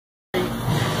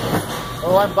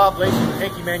Hello, I'm Bob Lacey with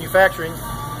Henke Manufacturing.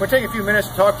 I'm going to take a few minutes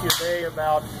to talk to you today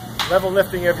about level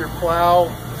lifting of your plow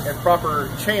and proper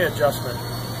chain adjustment.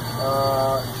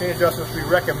 Chain adjustments we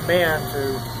recommend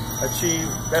to achieve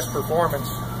best performance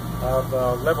of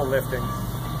level lifting.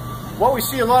 What we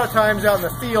see a lot of times out in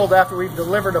the field after we've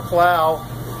delivered a plow,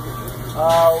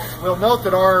 we'll note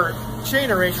that our chain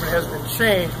arrangement has been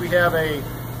changed. We have a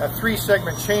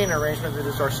 3-segment chain arrangement that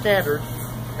is our standard.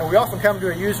 And we often come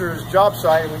to a user's job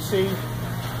site and we see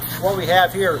what we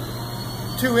have here: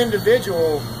 2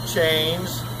 individual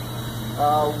chains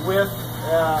with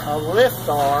a lift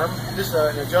arm. This is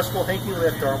an adjustable Henke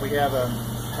lift arm. We have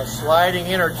a sliding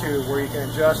inner tube where you can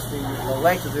adjust the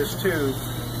length of this tube.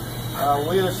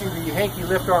 We'll either see the Henke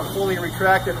lift arm fully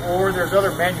retracted, or there's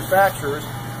other manufacturers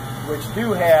which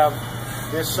do have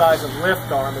this size of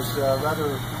lift arm. It's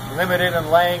rather limited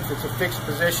in length. It's a fixed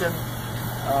position.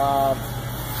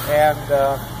 And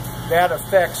that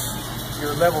affects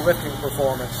your level lifting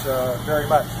performance very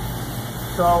much.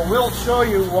 So we'll show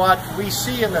you what we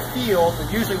see in the field,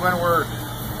 and usually when we're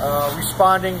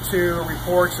responding to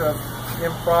reports of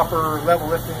improper level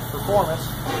lifting performance,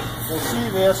 we'll see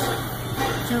this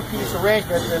 2-piece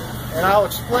arrangement, and I'll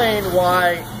explain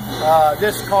why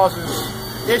this causes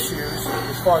issues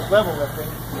as far as level lifting.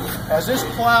 As this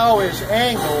plow is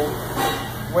angled,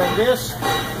 when this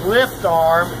lift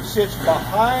arm sits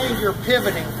behind your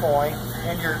pivoting point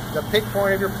and the pick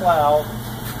point of your plow,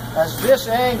 as this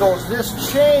angles,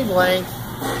 this chain length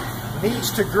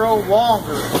needs to grow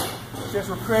longer, since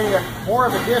we're creating more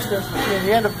of a distance between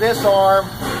the end of this arm,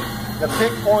 the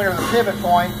pick point or the pivot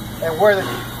point, and where the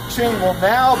chain will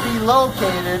now be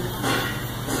located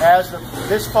as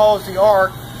this follows the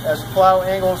arc as the plow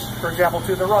angles, for example,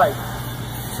 to the right.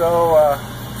 So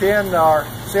Ken, our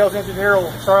sales engineer,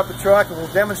 will start up the truck and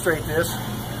we'll demonstrate this.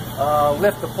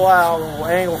 Lift the plow and we'll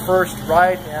angle first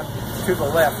right and to the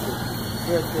left.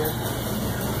 Good, Ken.